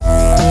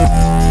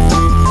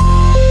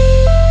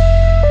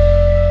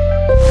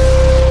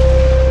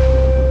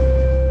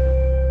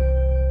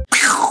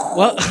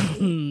Well,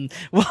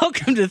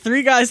 welcome to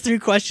Three Guys, Three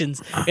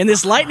Questions. In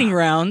this lightning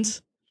round,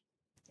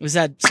 was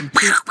that some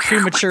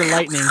premature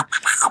lightning?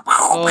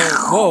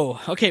 Oh, whoa.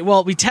 Okay,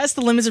 well, we test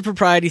the limits of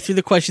propriety through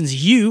the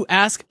questions you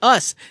ask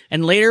us,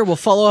 and later we'll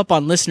follow up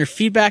on listener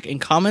feedback and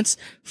comments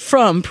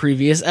from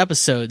previous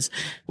episodes.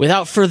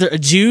 Without further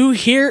ado,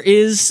 here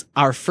is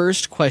our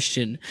first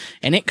question,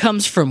 and it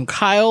comes from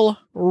Kyle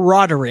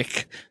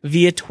Roderick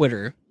via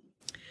Twitter.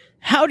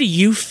 How do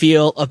you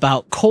feel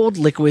about cold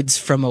liquids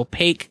from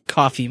opaque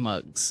coffee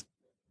mugs?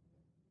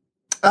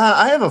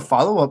 I have a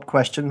follow-up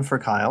question for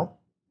Kyle.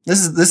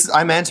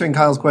 I'm answering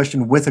Kyle's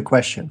question with a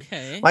question.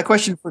 Okay. My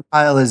question for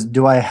Kyle is,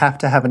 do I have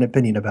to have an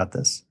opinion about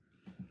this?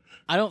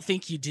 I don't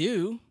think you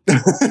do.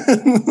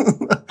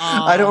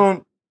 I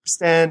don't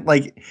understand.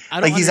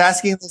 He's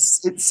asking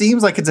this. It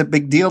seems like it's a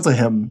big deal to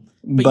him.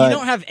 But you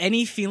don't have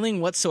any feeling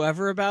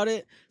whatsoever about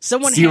it?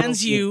 Someone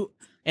hands you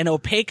an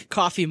opaque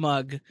coffee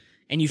mug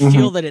and you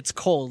feel that it's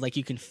cold, like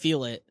you can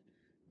feel it.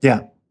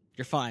 Yeah.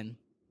 You're fine.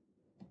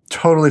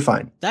 Totally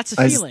fine. That's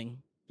a feeling.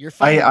 You're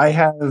fine. I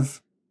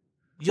have...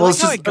 You like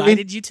how I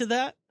guided you to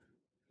that?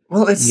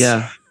 Well, it's...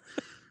 Yeah.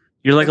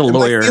 You're like a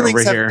lawyer my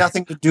feelings over here. have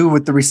nothing to do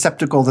with the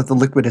receptacle that the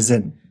liquid is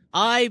in.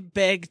 I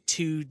beg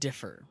to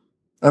differ.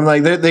 I'm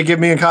like, they give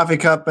me a coffee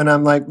cup, and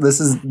I'm like, this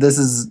is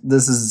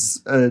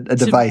a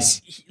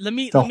device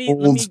to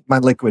hold my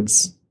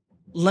liquids.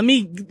 Let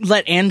me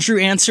let Andrew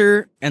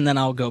answer, and then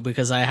I'll go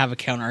because I have a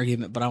counter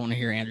argument, but I want to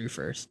hear Andrew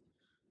first.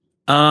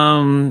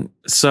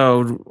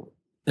 So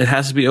it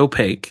has to be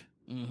opaque,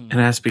 and it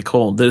has to be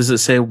cold. Does it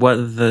say what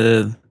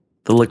the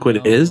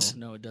liquid is?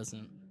 No, it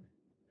doesn't.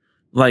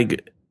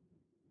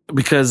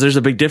 Because there's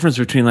a big difference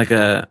between like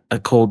a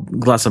cold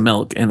glass of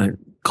milk and a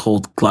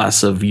cold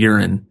glass of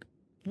urine.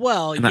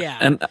 Well,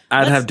 and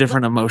I'd have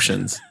different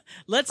emotions.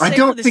 Let's say I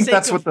don't think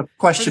that's what the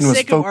question was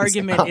focused on. For the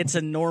sake of argument, it's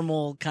a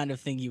normal kind of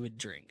thing you would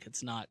drink.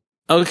 It's not.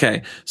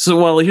 Okay.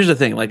 So, well, here's the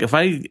thing. Like if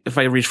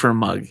I reach for a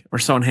mug or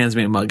someone hands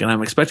me a mug and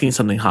I'm expecting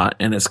something hot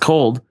and it's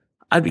cold,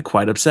 I'd be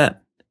quite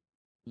upset.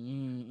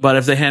 But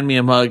if they hand me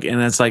a mug and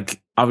it's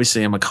like,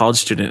 obviously I'm a college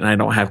student and I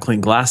don't have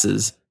clean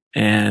glasses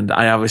and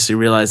I obviously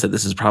realize that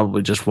this is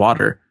probably just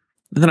water,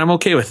 then I'm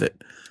okay with it.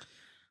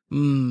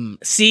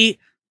 See,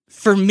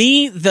 for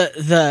me,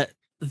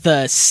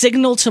 the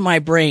signal to my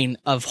brain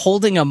of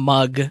holding a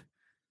mug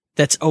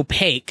that's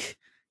opaque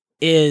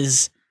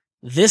is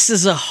this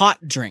is a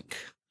hot drink.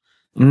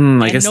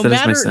 I guess that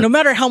makes sense. No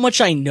matter how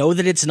much I know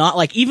that it's not,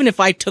 like even if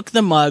I took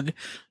the mug,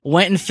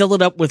 went and filled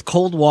it up with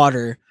cold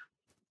water,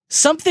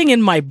 something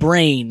in my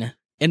brain,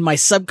 in my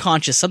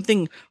subconscious,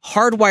 something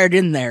hardwired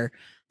in there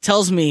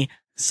tells me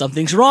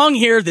something's wrong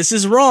here. This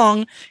is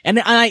wrong. And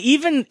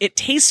it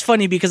tastes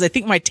funny because I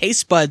think my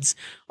taste buds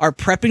are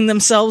prepping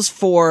themselves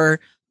for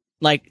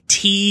like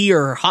tea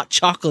or hot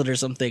chocolate or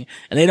something,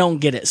 and they don't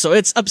get it. So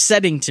it's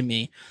upsetting to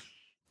me.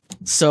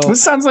 So it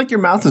sounds like your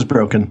mouth is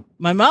broken.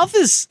 My mouth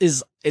is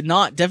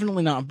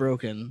definitely not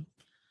broken.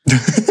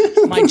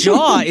 My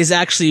jaw is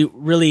actually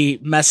really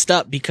messed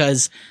up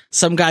because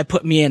some guy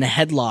put me in a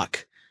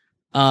headlock.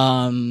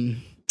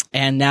 And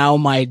now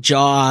my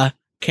jaw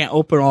can't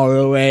open all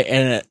the way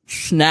and it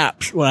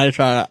snaps when I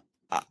try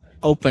to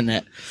open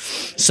it.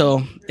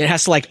 So it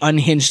has to like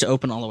unhinge to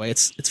open all the way.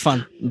 It's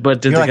fun.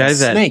 But did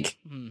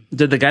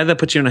the guy that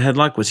put you in a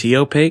headlock, was he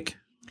opaque?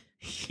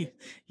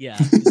 Yeah,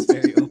 he was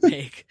very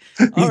opaque.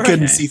 You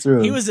couldn't see through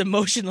him. He was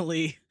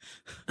emotionally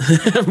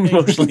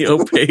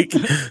opaque.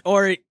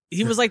 Or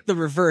he was like the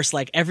reverse,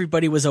 like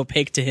everybody was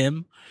opaque to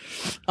him.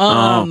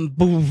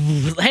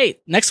 Hey,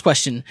 next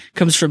question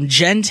comes from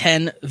Gen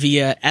 10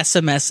 via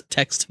SMS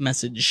text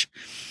message.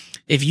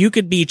 If you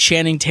could be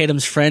Channing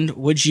Tatum's friend,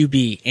 would you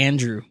be?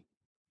 Andrew.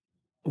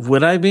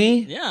 Would I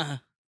be? Yeah.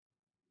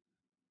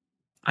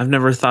 I've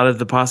never thought of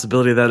the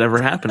possibility of that ever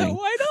happening.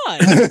 Why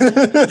not?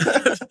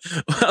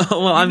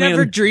 I mean,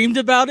 never dreamed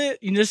about it.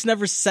 You just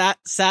never sat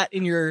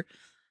in your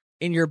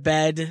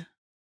bed.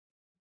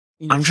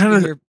 I'm trying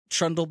to your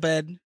trundle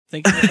bed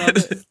thinking about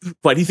it.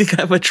 Why do you think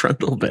I have a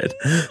trundle bed?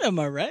 Am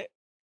I right?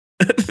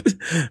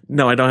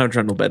 No, I don't have a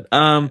trundle bed.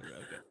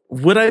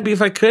 Would I be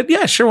if I could?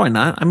 Yeah, sure. Why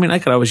not? I mean, I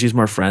could always use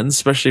more friends,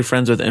 especially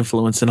friends with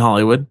influence in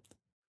Hollywood.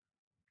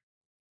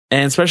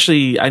 And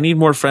especially, I need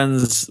more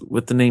friends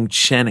with the name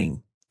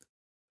Channing.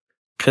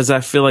 Because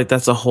I feel like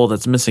that's a hole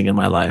that's missing in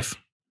my life.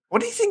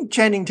 What do you think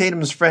Channing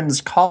Tatum's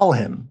friends call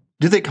him?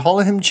 Do they call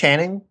him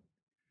Channing?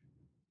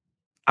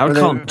 I would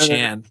call him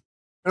Chan.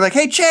 They're like,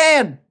 "Hey,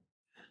 Chan."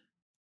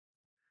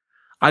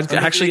 I'd call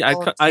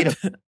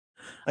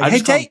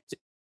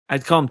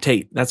him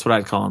Tate. That's what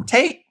I'd call him.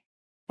 Tate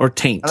or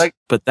Taint,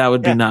 but that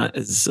would be not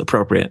as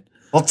appropriate.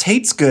 Well,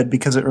 Tate's good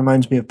because it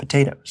reminds me of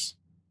potatoes.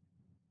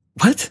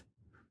 What?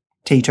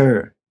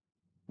 Tater.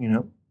 You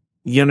know.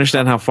 You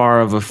understand how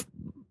far of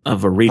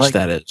a reach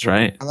that is,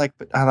 right?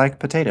 I like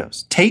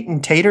potatoes. Tate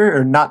and tater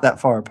are not that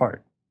far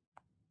apart.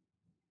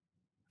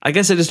 I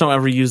guess I just don't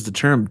ever use the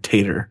term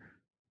tater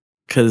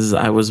because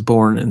I was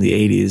born in the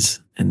 80s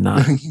and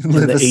not in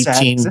the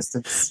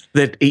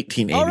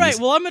 1880s. All right,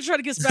 well, I'm going to try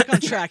to get us back on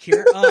track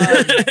here.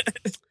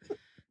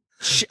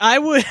 I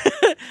would,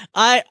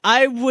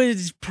 I would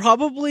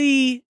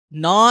probably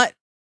not,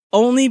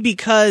 only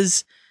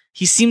because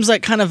he seems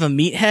like kind of a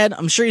meathead.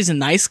 I'm sure he's a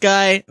nice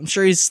guy. I'm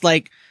sure he's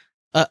like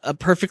a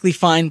perfectly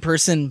fine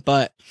person,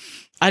 but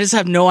I just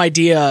have no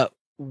idea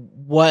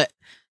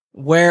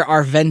where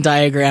our Venn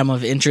diagram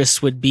of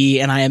interests would be.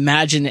 And I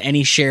imagine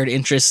any shared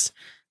interest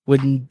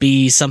wouldn't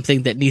be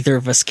something that neither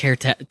of us care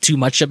too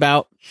much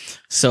about.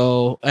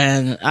 So,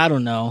 and I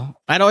don't know.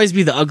 I'd always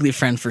be the ugly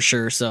friend for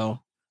sure. So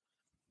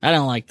I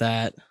don't like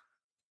that.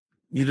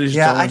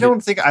 I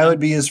don't think I would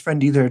be his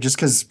friend either, just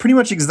because pretty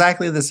much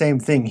exactly the same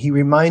thing. He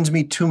reminds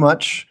me too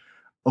much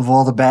of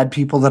all the bad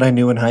people that I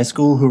knew in high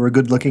school who were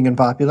good looking and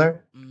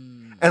popular.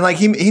 And like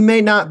he may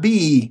not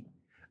be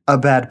a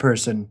bad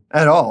person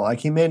at all. Like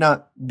he may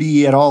not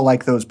be at all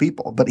like those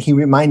people, but he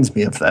reminds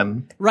me of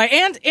them. Right.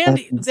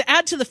 And to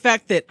add to the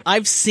fact that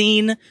I've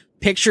seen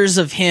pictures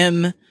of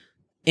him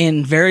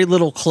in very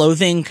little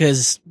clothing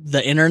because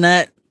the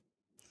internet.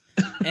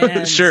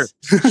 And sure.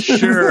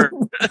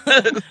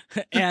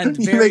 And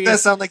you make that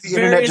sound like the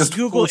internet just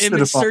Google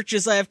image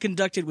searches I have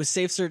conducted with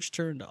Safe Search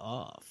turned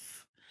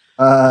off.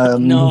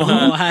 No,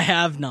 I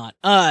have not.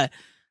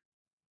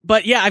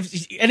 But yeah,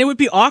 and it would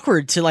be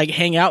awkward to like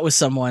hang out with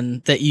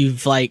someone that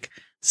you've like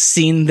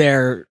seen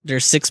their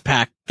six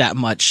pack that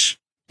much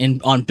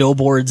on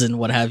billboards and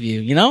what have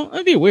you. You know,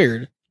 it'd be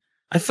weird.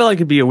 I feel like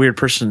it'd be a weird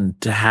person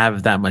to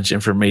have that much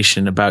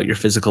information about your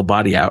physical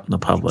body out in the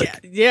public.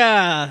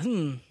 Yeah.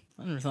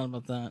 I never thought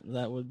about that.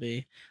 That would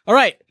be all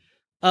right.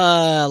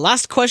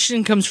 Last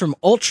question comes from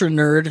Ultra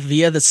Nerd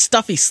via the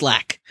Stuffy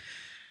Slack.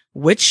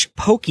 Which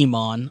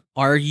Pokemon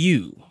are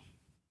you?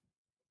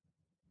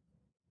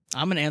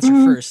 I'm gonna answer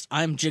first.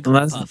 I'm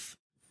Jigglypuff.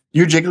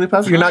 You're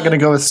Jigglypuff? You're not gonna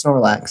go with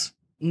Snorlax?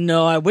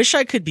 No, I wish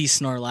I could be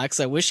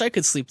Snorlax. I wish I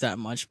could sleep that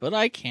much, but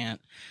I can't.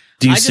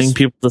 Do you sing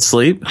people to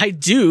sleep? I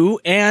do,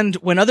 and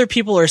when other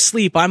people are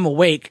asleep, I'm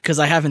awake because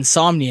I have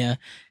insomnia,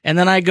 and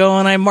then I go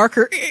and I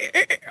marker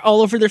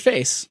all over their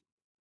face.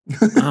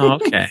 Oh,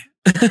 okay.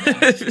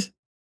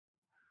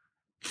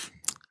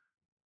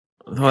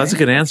 Well, that's a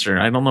good answer.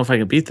 I don't know if I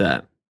can beat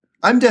that.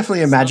 I'm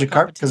definitely a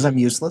Magikarp because I'm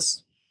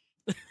useless.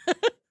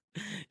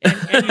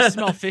 and you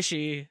smell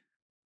fishy.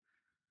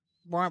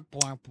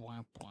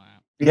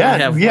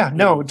 Yeah,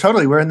 no,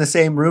 totally. We're in the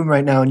same room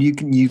right now, and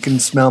you can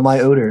smell my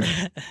odor.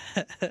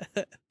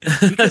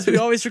 Because we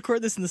always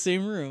record this in the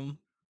same room.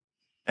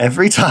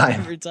 Every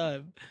time. Every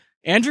time.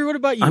 Andrew, what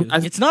about you?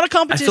 It's not a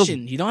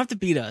competition. You don't have to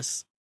beat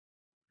us.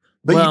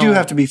 But you do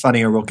have to be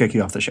funny, or we'll kick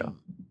you off the show.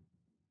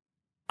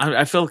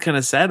 I feel kind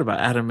of sad about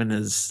Adam and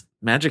his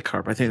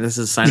Magikarp. I think this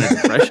is a sign of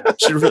depression.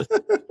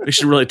 We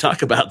should really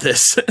talk about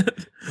this.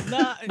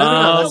 Not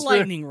for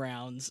lightning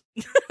rounds.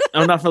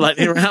 Oh, not for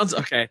lightning rounds?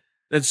 Okay.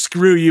 Then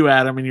screw you,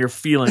 Adam, and your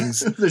feelings.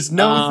 There's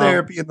no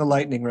therapy in the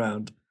lightning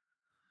round.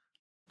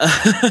 So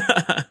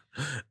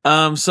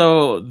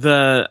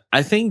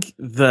I think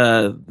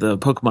the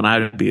Pokemon I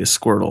would be is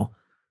Squirtle.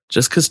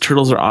 Just because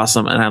turtles are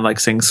awesome, and I like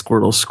saying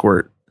Squirtle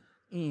Squirt.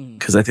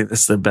 Because I think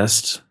that's the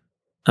best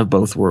of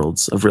both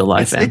worlds of real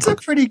life. It's a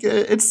pretty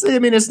good.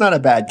 It's not a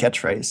bad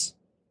catchphrase.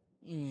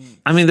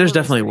 I mean, there's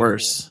definitely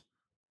worse. Cool.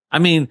 I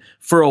mean,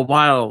 for a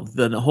while,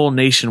 the whole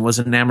nation was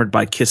enamored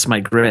by Kiss My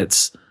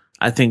Grits.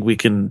 I think we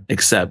can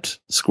accept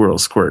Squirrel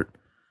Squirt.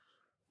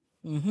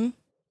 I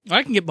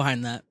can get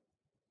behind that.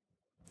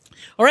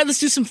 All right, let's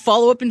do some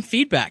follow-up and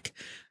feedback.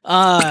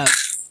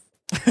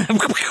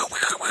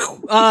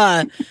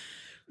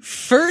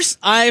 First,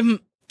 I'm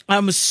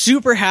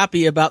super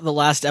happy about the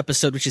last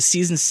episode, which is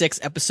season 6,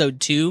 episode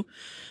 2,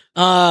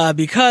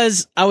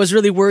 because I was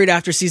really worried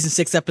after season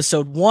 6,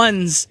 episode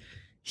 1's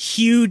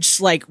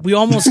huge, like, we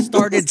almost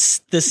started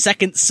the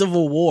second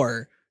Civil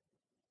War,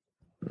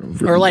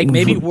 or like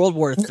maybe World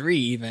War III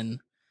even.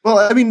 Well,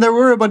 I mean, there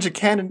were a bunch of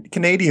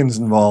Canadians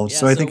involved,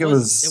 so I think it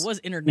was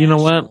international. You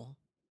know what?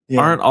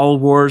 Yeah. Aren't all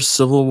wars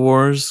civil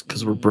wars?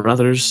 Because we're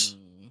brothers.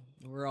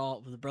 We're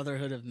all the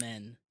brotherhood of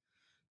men.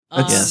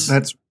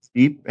 That's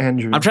deep,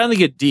 Andrew. I'm trying to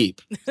get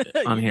deep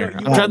on here.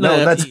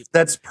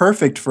 That's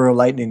perfect for a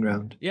lightning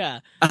round.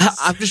 Yeah,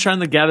 I'm just trying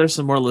to gather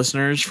some more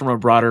listeners from a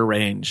broader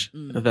range.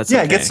 If that's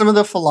okay. Get some of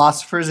the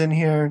philosophers in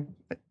here.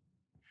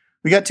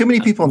 We got too many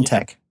people in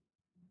tech.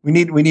 We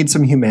need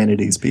some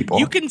humanities people.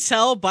 You can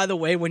tell, by the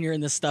way, when you're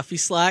in the Stuffy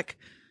Slack,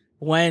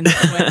 when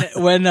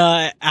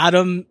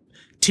Adam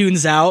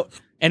tunes out,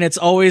 and it's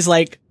always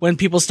like when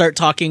people start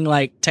talking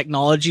like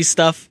technology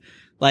stuff,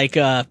 like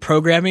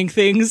programming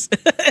things.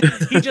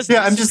 He just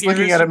I'm just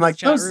looking at him like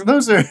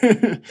those are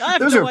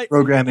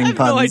programming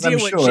puns. I have no idea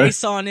what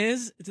JSON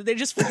is. Did they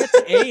just forget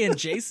the A in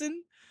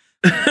Jason?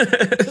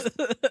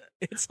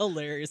 It's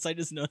hilarious. I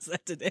just noticed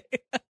that today.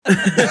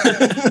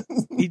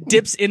 He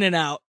dips in and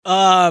out.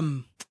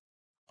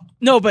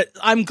 No, but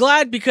I'm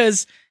glad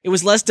because it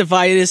was less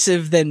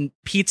divisive than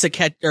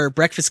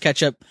breakfast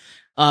ketchup.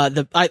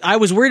 I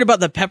was worried about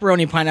the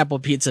pepperoni pineapple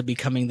pizza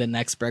becoming the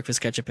next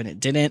breakfast ketchup, and it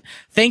didn't.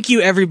 Thank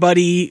you,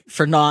 everybody,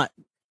 for not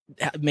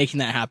making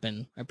that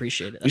happen. I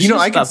appreciate it.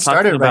 I can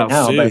start it right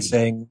now by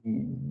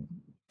saying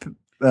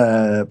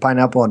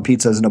pineapple on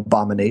pizza is an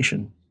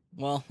abomination.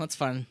 Well, that's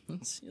fine.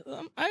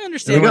 I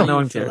understand why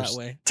you feel that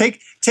way.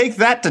 Take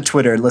that to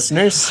Twitter,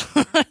 listeners.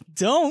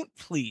 Don't,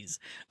 please.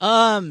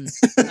 I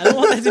don't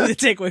want that to be the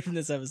takeaway from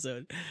this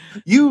episode.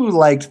 You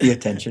liked the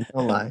attention.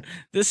 Don't lie.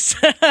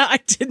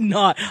 I did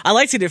not. I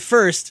liked it at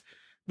first,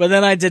 but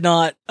then I did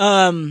not.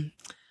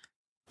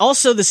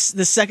 Also, the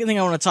second thing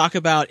I want to talk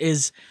about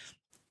is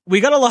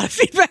we got a lot of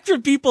feedback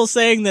from people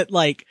saying that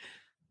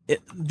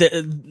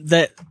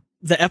that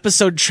the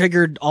episode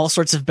triggered all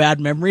sorts of bad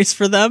memories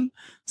for them.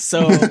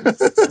 So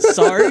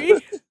sorry.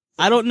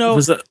 I don't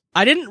know.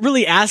 I didn't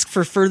really ask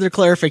for further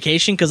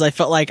clarification because I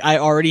felt like I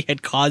already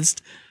had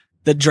caused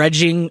the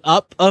dredging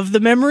up of the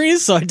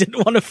memories, so I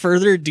didn't want to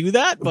further do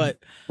that. But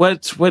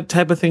what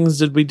type of things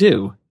did we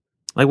do?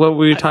 Like, what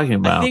were you talking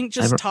about? I think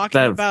just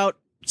talking about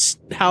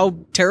how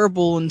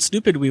terrible and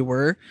stupid we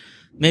were.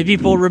 Maybe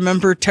people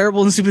remember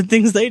terrible and stupid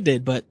things they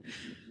did, but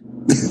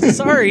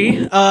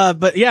sorry.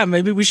 But yeah,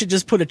 maybe we should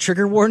just put a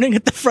trigger warning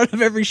at the front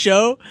of every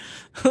show.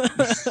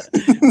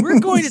 We're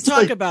going to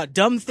talk about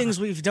dumb things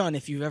we've done.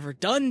 If you've ever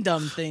done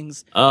dumb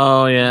things,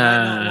 oh you yeah,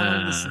 might not want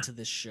to listen to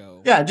this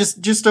show. Yeah,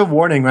 just a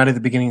warning right at the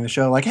beginning of the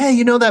show, like, hey,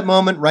 you know that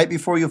moment right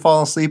before you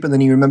fall asleep and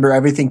then you remember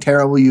everything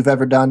terrible you've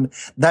ever done?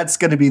 That's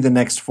going to be the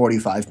next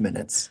 45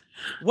 minutes.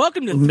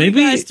 Welcome to Three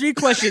Guys, Three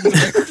Questions,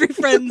 where three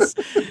friends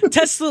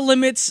test the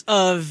limits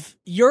of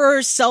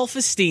your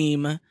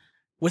self-esteem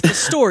with the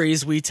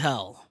stories we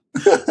tell.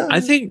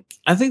 I think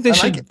they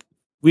should. Like,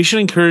 we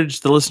should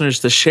encourage the listeners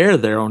to share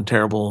their own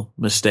terrible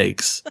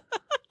mistakes.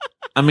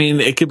 I mean,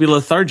 it could be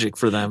lethargic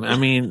for them. I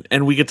mean,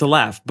 and we get to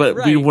laugh,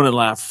 but we wouldn't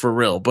laugh for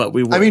real. But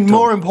we would. I mean,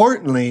 more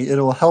importantly,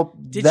 it'll help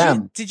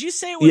them. Did you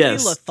say it would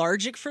be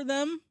lethargic for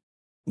them?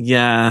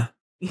 Yeah.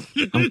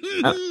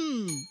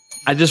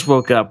 I just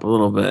woke up a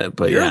little bit,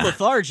 but you're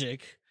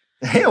lethargic.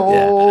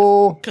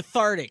 Hey-oh.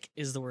 Cathartic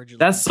is the word you're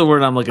That's the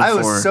word I'm looking for. I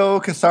was so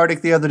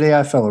cathartic the other day,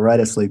 I fell right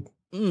asleep.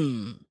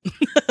 Never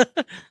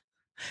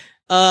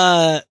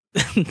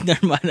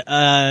mind.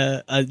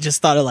 I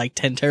just thought of like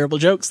 10 terrible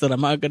jokes that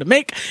I'm not going to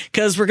make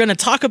because we're going to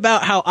talk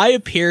about how I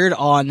appeared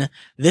on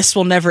This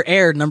Will Never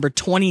Air number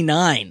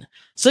 29.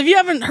 So if you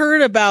haven't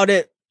heard about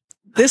it,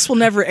 This Will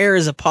Never Air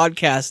is a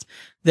podcast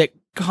that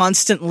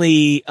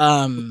constantly,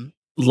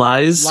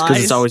 lies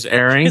because it's always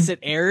airing because it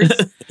airs.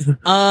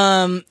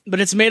 But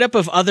it's made up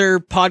of other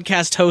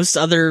podcast hosts,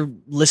 other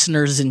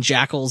listeners and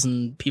jackals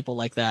and people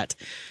like that.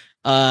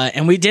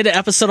 And we did an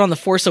episode on The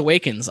Force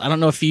Awakens. I don't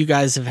know if you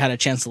guys have had a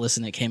chance to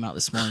listen. It came out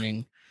this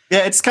morning.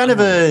 Yeah, it's kind of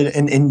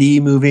an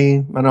indie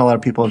movie. I know a lot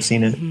of people have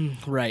seen it.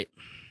 Right.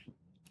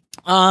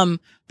 But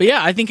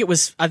yeah, I think it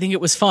was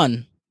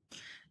fun.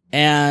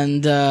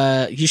 And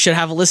you should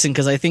have a listen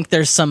because I think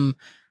there's some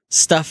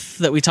stuff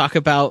that we talk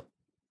about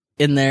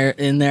in there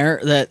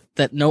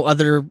that no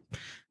other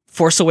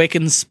Force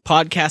Awakens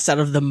podcast out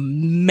of the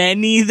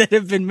many that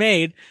have been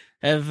made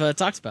have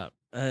talked about.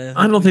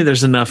 I don't think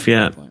there's enough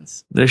yet.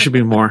 There should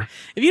be more.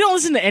 If you don't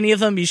listen to any of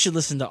them, you should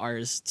listen to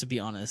ours, to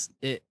be honest.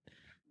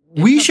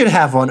 We should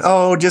have one.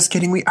 Oh, just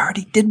kidding. We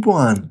already did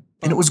one.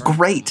 And it was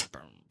great.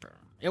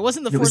 It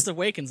wasn't the Force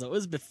Awakens, though. It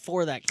was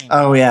before that came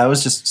out. Oh, yeah. It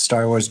was just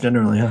Star Wars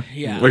generally, huh?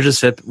 Yeah. We're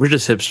just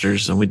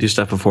hipsters, and we do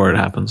stuff before it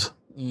happens.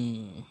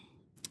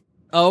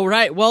 Oh,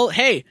 right. Well,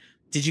 hey,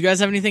 did you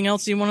guys have anything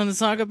else you wanted to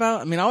talk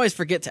about? I mean, I always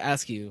forget to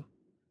ask you.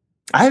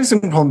 I have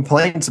some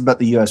complaints about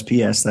the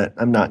USPS that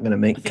I'm not going to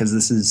make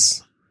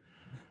because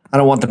I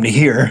don't want them to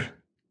hear.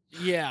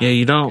 Yeah. Yeah,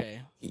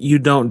 you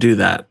don't do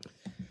that.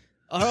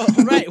 All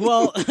right.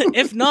 Well,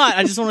 if not,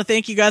 I just want to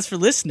thank you guys for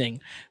listening.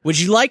 Would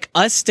you like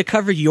us to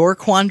cover your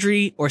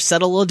quandary or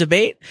settle a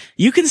debate?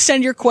 You can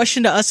send your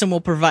question to us and we'll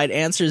provide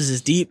answers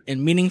as deep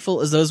and meaningful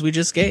as those we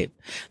just gave.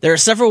 There are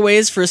several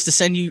ways for us to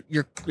send you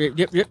your,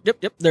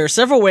 There are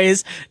several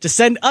ways to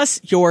send us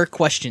your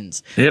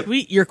questions. Yep.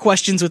 Tweet your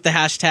questions with the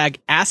hashtag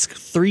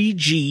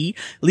Ask3G.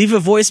 Leave a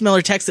voicemail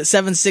or text at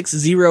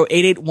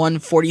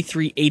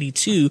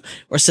 760-881-4382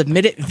 or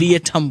submit it via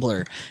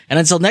Tumblr. And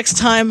until next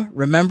time,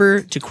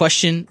 remember to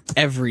question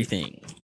everything.